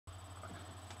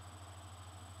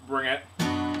Bring it.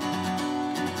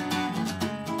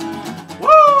 Woo!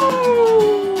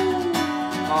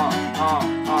 Ha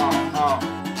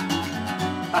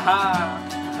ha.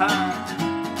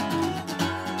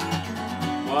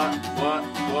 What?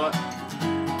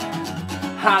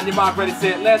 On your mark, ready,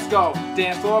 set, let's go.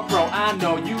 Dance floor pro, I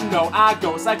know, you know, I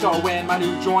go psycho when my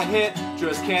new joint hit.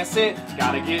 Just can't sit,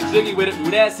 gotta get jiggy with it, ooh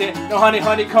that's it. No honey,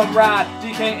 come ride,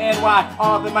 DKNY,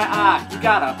 all in my eye. You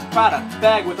got a Prada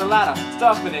bag with a lot of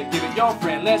stuff in it, give it your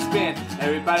friend, let's spin.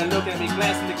 Everybody looking at me,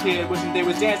 glancing the kid, wishing they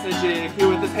was dancing a jig. Here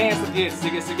with his handsome kid,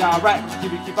 cigar, right,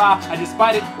 keep off. I just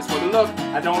bite it, it's for the look,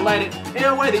 I don't light it.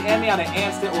 Either way, they end me on an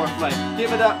instant or a play.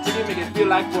 Give it up, jiggy, make it feel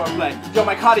like foreplay. Yo,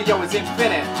 my cardio is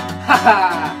infinite,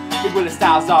 haha, big Willie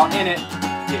style's all in it.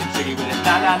 Get jiggy with it,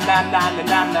 na na na na na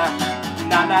na na.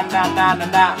 Na na na na na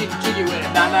na, get jiggy with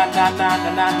it. Na na na na na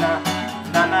na na.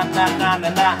 Na na na na na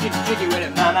na, get jiggy with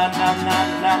it. Na na na na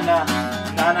na na.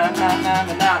 Na na na na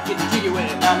na na, get jiggy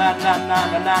with it. Na na na na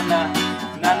na na.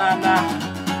 Na na na.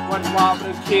 One wild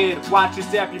little kid, watch your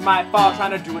step, you might fall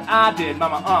trying to do what I did.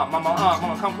 Mama,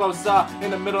 come closer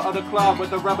in the middle of the club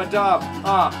with a rubber dub.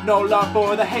 No love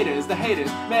for the haters,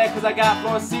 mad cause I got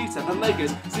floor seats at the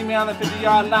Lakers. See me on the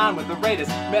 50-yard line with the Raiders.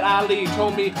 Met Ali,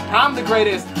 told me I'm the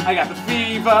greatest. I got the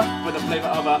fever with the flavor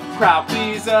of a crowd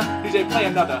pleaser. DJ play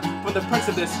another from the Prince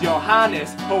of this, your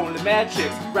highness. Holy mad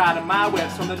chicks, riding my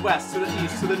whips from the west to the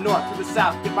east to the north to the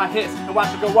south. Get my hits and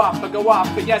watch it go off, But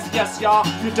yes, y'all,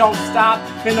 you don't stop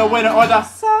in the winter or the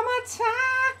summertime.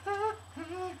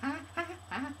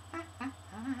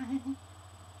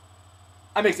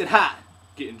 I makes it hot,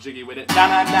 getting jiggy with it. Na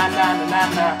na na na na na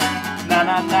na. Na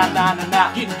na na na na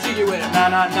na. Getting jiggy with it. Na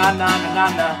na na na na na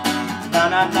na. Na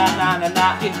na na na na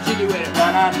na. Getting jiggy with it.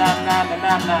 Na na na na na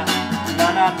na na.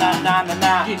 Na na na na na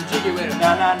na. Getting jiggy with it.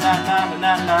 Na na na na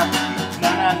na na. Na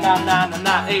na na na na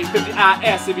na. 850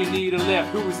 IS if you need a lift.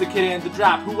 Who's the kid in the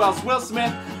drop? Who else? Will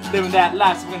Smith. Living that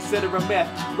life, so consider a myth.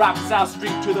 Rock South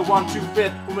Street to the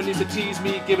 125th. Woman needs to tease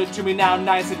me, give it to me now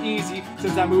nice and easy.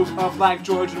 Since I move up like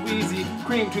George and Wheezy,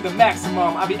 cream to the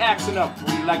maximum, I be axing them.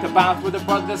 We like to bounce with a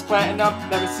brother that's platinum.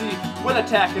 Never see with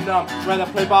attacking them. Rather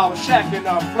play ball with shacking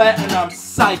them, flattening them.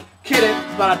 Psych, kidding,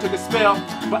 thought I took a spill,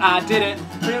 but I didn't.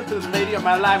 Crib to the lady of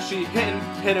my life, she hit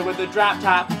it with a drop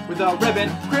top, with a ribbon.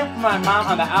 Crib for my mom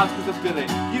on the outskirts of Philly.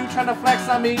 You tryna flex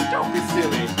on me? Don't be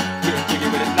silly. Get jiggy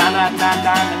with it, na na na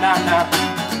na na na.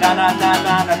 Na na na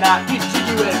na na na. Get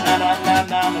jiggy with it, na na na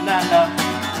na na na.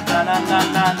 Na na na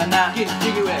na na na. Get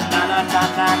jiggy with it, na na na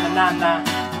na na na.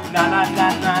 Na na na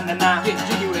na na na. Get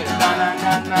jiggy with it, na na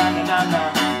na na na na.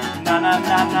 Na na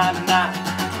na na na na.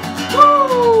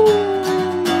 Woo!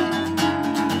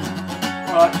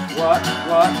 What?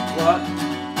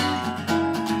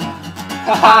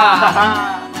 Ha ha ha!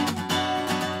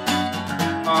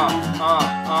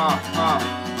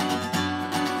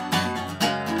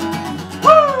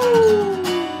 Woo!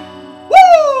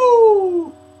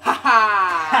 Woo! Ha ha!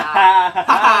 Ha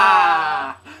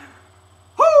ha!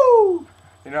 Woo!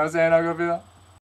 You know what I'm saying, Uncle Phil?